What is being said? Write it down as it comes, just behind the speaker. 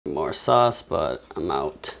more sauce, but I'm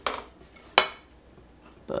out.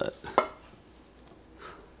 But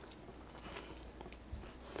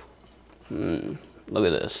look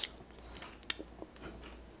at this.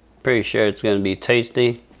 Pretty sure it's gonna be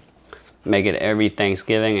tasty. Make it every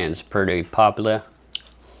Thanksgiving and it's pretty popular.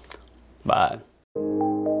 Bye.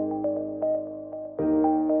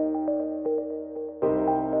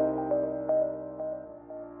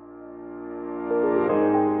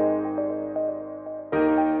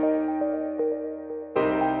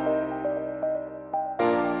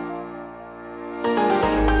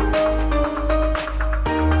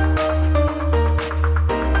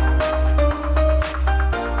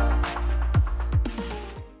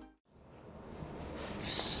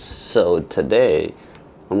 So today,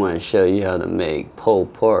 I'm going to show you how to make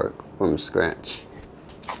pulled pork from scratch.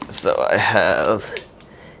 So I have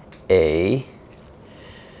a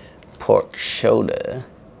pork shoulder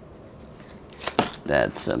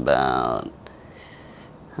that's about,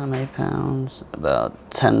 how many pounds?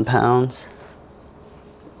 About 10 pounds.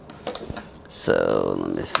 So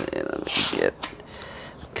let me see, let me get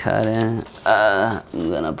cutting. I'm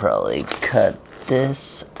gonna probably cut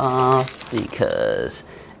this off because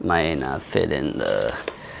it might not fit in the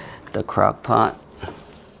crock pot.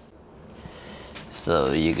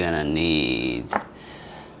 So you're gonna need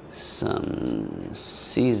some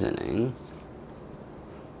seasoning,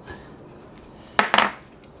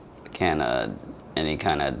 any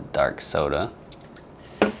kind of dark soda,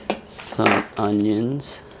 some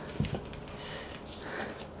onions.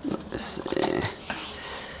 Let's see.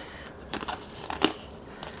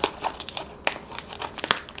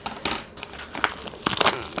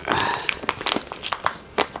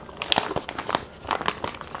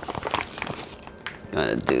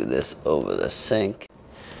 Gonna do this over the sink.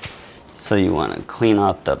 So you want to clean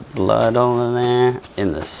out the blood over there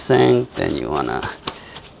in the sink. Then you want to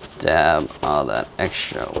dab all that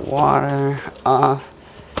extra water off.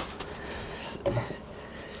 Then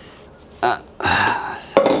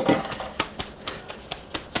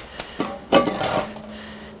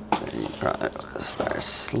you probably want to start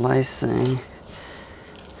slicing.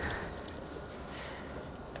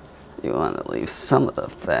 You want to leave some of the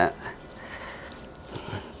fat.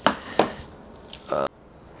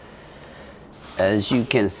 As you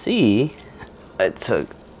can see, I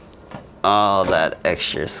took all that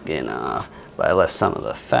extra skin off, but I left some of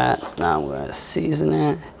the fat. Now I'm going to season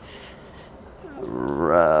it,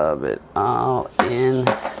 rub it all in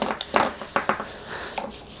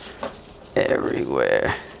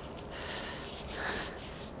everywhere.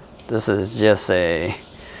 This is just a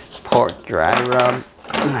pork dry rub,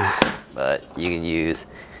 but you can use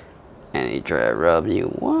any dry rub you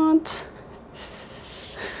want.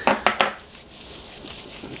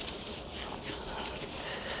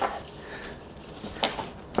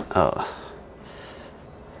 Oh.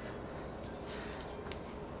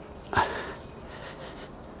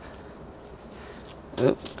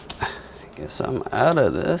 Oop. I guess I'm out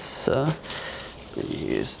of this, so I'm gonna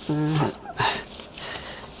use this.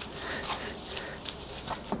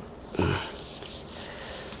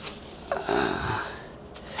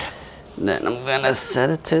 Then I'm gonna set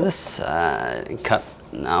it to the side and cut.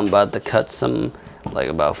 Now I'm about to cut some, like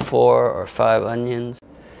about 4 or 5 onions.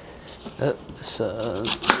 So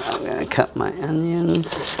I'm gonna cut my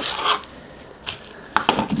onions.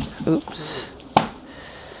 Oops.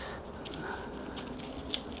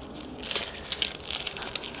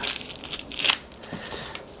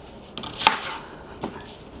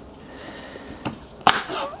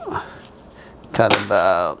 Cut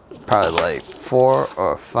about probably like 4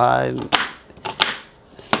 or 5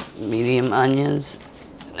 medium onions.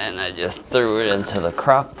 And I just threw it into the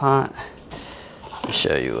crock pot. I'll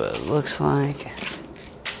show you what it looks like.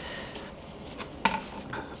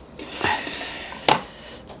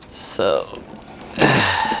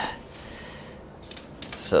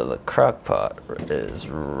 So the crock pot is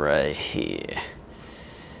right here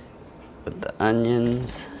with the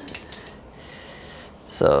onions.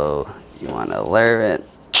 So you want to layer it,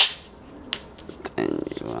 and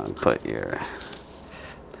you want to put your.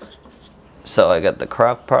 So I got the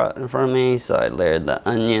crock pot in front of me, so I layered the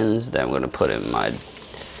onions. Then I'm going to put in my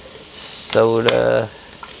soda.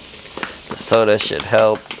 The soda should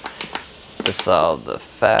help dissolve the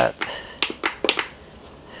fat.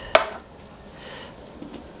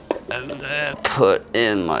 And then put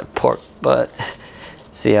in my pork butt.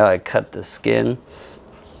 See how I cut the skin?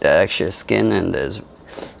 The extra skin, and there's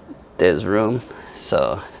room.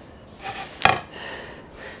 So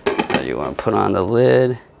you want to put on the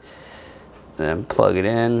lid. Then plug it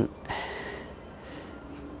in,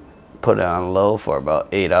 put it on low for about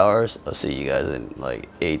 8 hours. I'll see you guys in like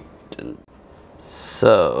 8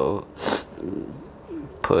 So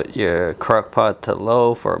put your crock pot to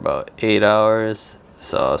low for about 8 hours.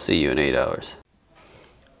 So I'll see you in 8 hours.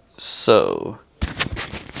 So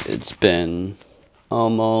it's been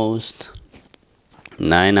almost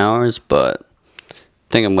 9 hours, but I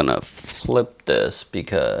think I'm gonna flip this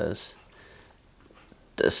because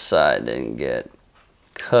this side didn't get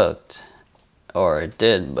cooked, or it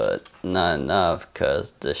did, but not enough,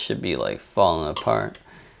 because this should be like falling apart.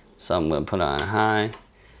 So I'm gonna put it on high,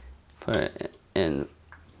 put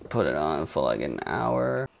it on for like an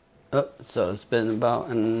hour. Oh, so it's been about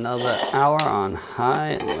another hour on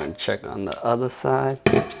high. I'm gonna check on the other side.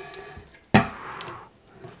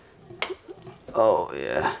 Oh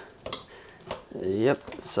yeah.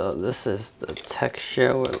 Yep, so this is the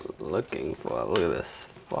texture we're looking for. Look at this,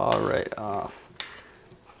 fall right off.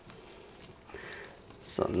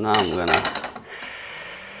 So now I'm gonna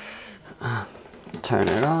turn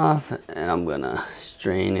it off, and I'm gonna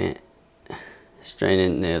strain it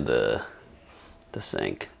near the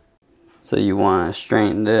sink. So you want to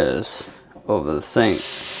strain this over the sink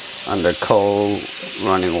under cold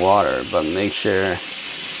running water, but make sure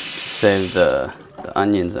save the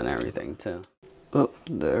onions and everything too. Oh,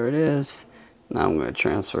 there it is. Now I'm going to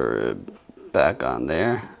transfer it back on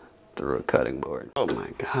there through a cutting board. Oh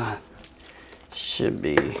my god, should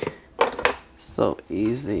be so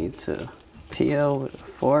easy to peel with a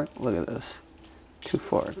fork. Look at this, 2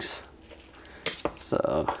 forks.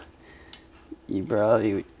 So you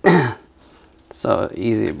probably so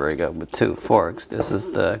easy to break up with 2 forks. This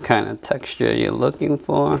is the kind of texture you're looking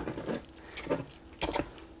for.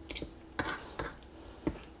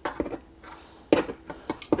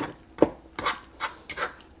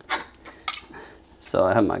 So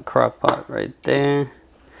I have my crock pot right there.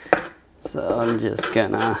 So I'm just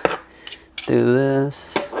gonna do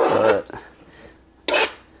this, but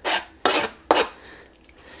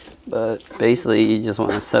basically you just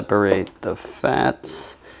want to separate the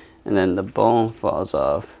fats, and then the bone falls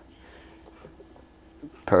off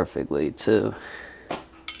perfectly too.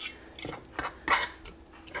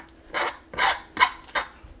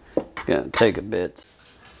 Gonna take a bit.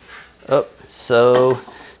 Oh, so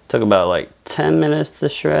took about like 10 minutes to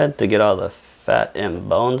shred to get all the fat and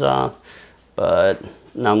bones off, but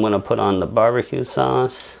now I'm gonna put on the barbecue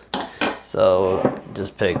sauce. So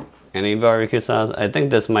just pick any barbecue sauce. I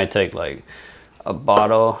think this might take like a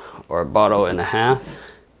bottle or a bottle and a half,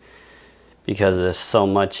 because there's so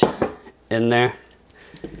much in there.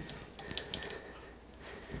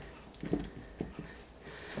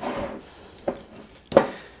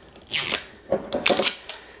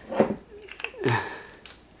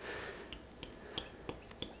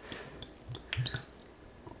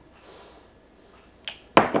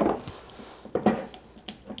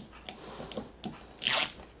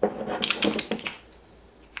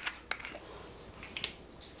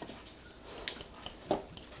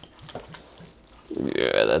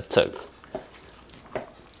 Yeah, that took,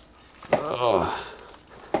 oh.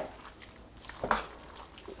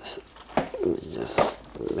 Let me just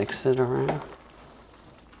mix it around.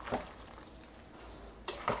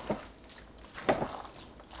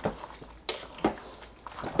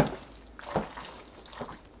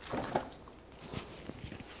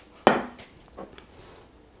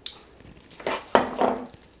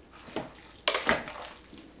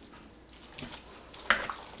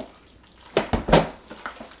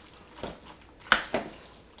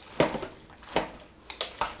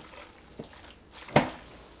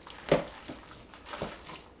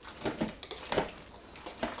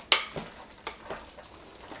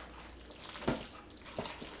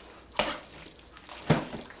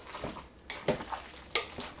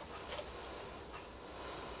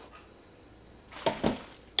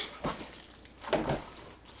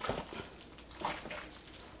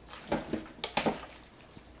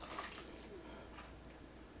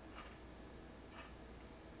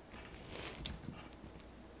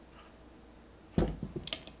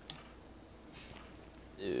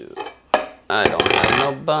 I don't have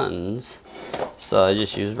no buns, so I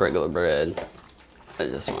just use regular bread. I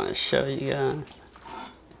just want to show you guys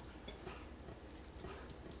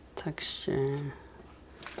texture.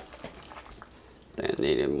 I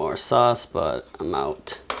needed more sauce, but I'm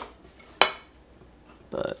out.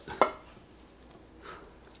 But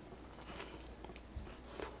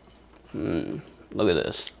look at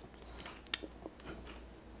this.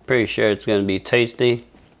 Pretty sure it's gonna be tasty.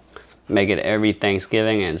 Make it every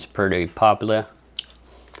Thanksgiving, and it's pretty popular.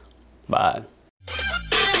 Bye.